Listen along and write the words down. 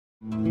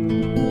Have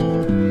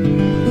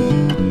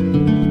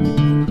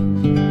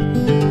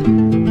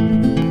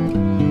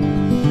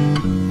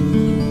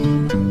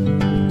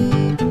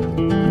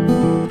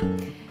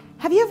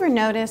you ever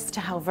noticed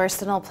how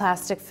versatile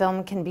plastic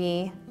film can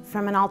be?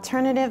 From an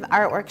alternative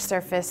artwork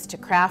surface to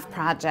craft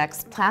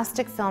projects,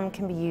 plastic film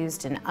can be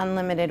used in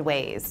unlimited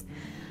ways.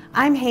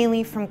 I'm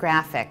Haley from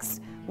Grafix.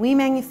 We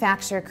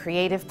manufacture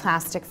creative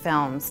plastic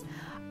films.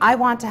 I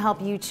want to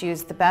help you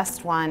choose the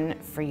best one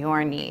for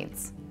your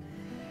needs.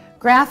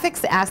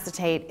 Grafix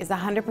acetate is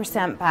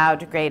 100%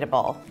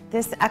 biodegradable.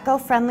 This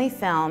eco-friendly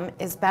film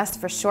is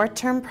best for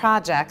short-term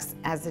projects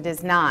as it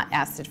is not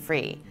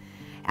acid-free.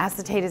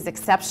 Acetate is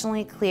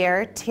exceptionally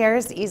clear,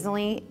 tears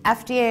easily,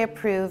 FDA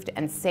approved,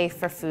 and safe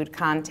for food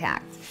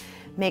contact.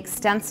 Make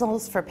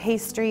stencils for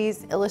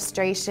pastries,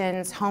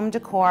 illustrations, home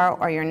decor,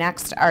 or your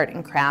next art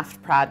and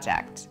craft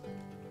project.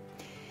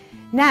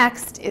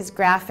 Next is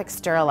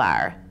Grafix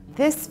Dura-Lar.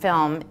 This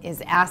film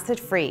is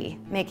acid-free,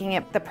 making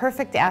it the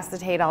perfect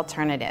acetate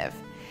alternative.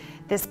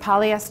 This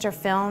polyester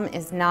film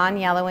is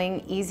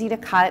non-yellowing, easy to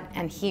cut,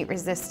 and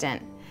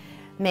heat-resistant.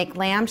 Make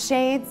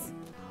lampshades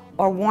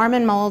or warm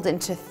and mold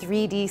into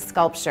 3D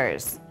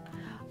sculptures.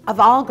 Of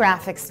all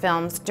Grafix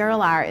films,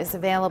 Dura-Lar is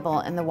available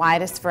in the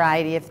widest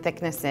variety of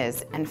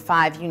thicknesses and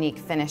 5 unique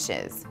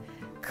finishes.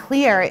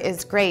 Clear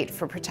is great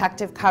for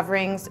protective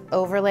coverings,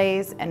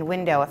 overlays, and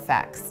window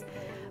effects.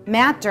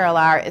 Matte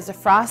Dura-Lar is a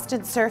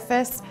frosted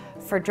surface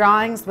for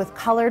drawings with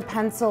colored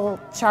pencil,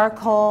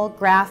 charcoal,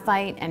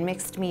 graphite, and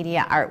mixed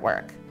media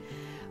artwork.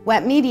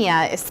 Wet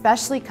media is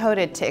specially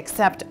coated to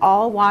accept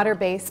all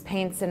water-based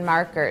paints and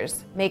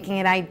markers, making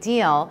it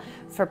ideal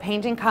for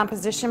painting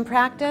composition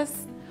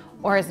practice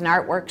or as an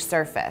artwork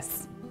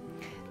surface.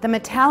 The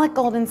metallic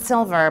gold and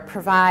silver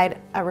provide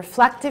a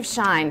reflective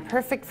shine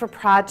perfect for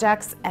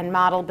projects and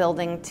model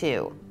building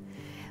too.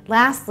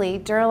 Lastly,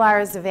 Dura-Lar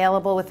is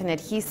available with an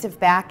adhesive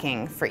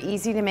backing for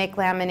easy-to-make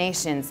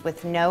laminations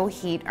with no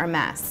heat or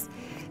mess.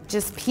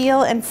 Just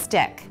peel and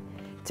stick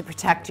to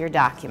protect your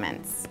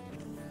documents.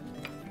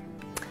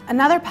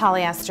 Another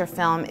polyester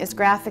film is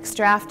Grafix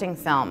Drafting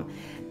film.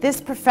 This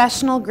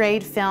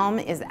professional-grade film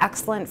is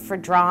excellent for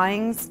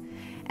drawings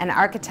and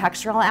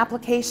architectural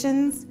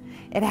applications.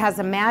 It has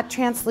a matte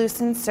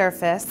translucent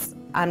surface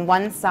on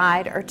one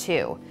side or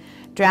two.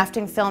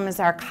 Drafting film is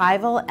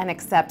archival and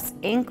accepts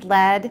ink,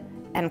 lead,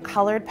 and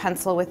colored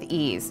pencil with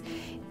ease.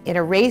 It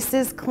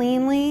erases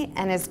cleanly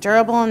and is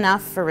durable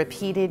enough for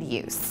repeated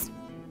use.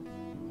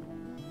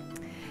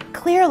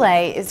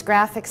 Clearlay is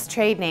Grafix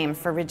trade name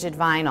for rigid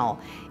vinyl.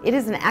 It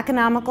is an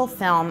economical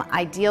film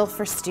ideal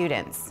for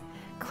students.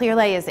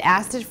 Clearlay is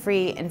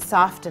acid-free and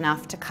soft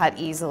enough to cut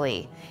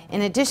easily.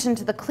 In addition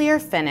to the clear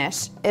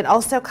finish, it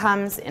also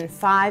comes in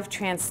 5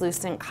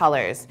 translucent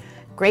colors,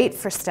 great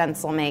for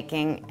stencil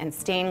making and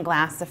stained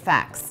glass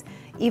effects,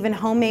 even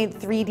homemade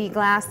 3D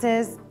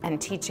glasses,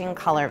 and teaching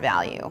color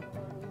value.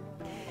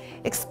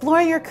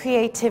 Explore your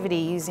creativity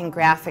using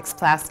Grafix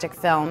plastic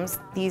films.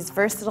 These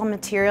versatile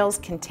materials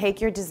can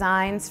take your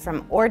designs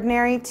from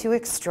ordinary to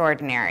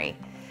extraordinary.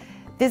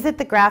 Visit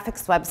the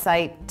Grafix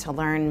website to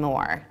learn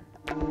more.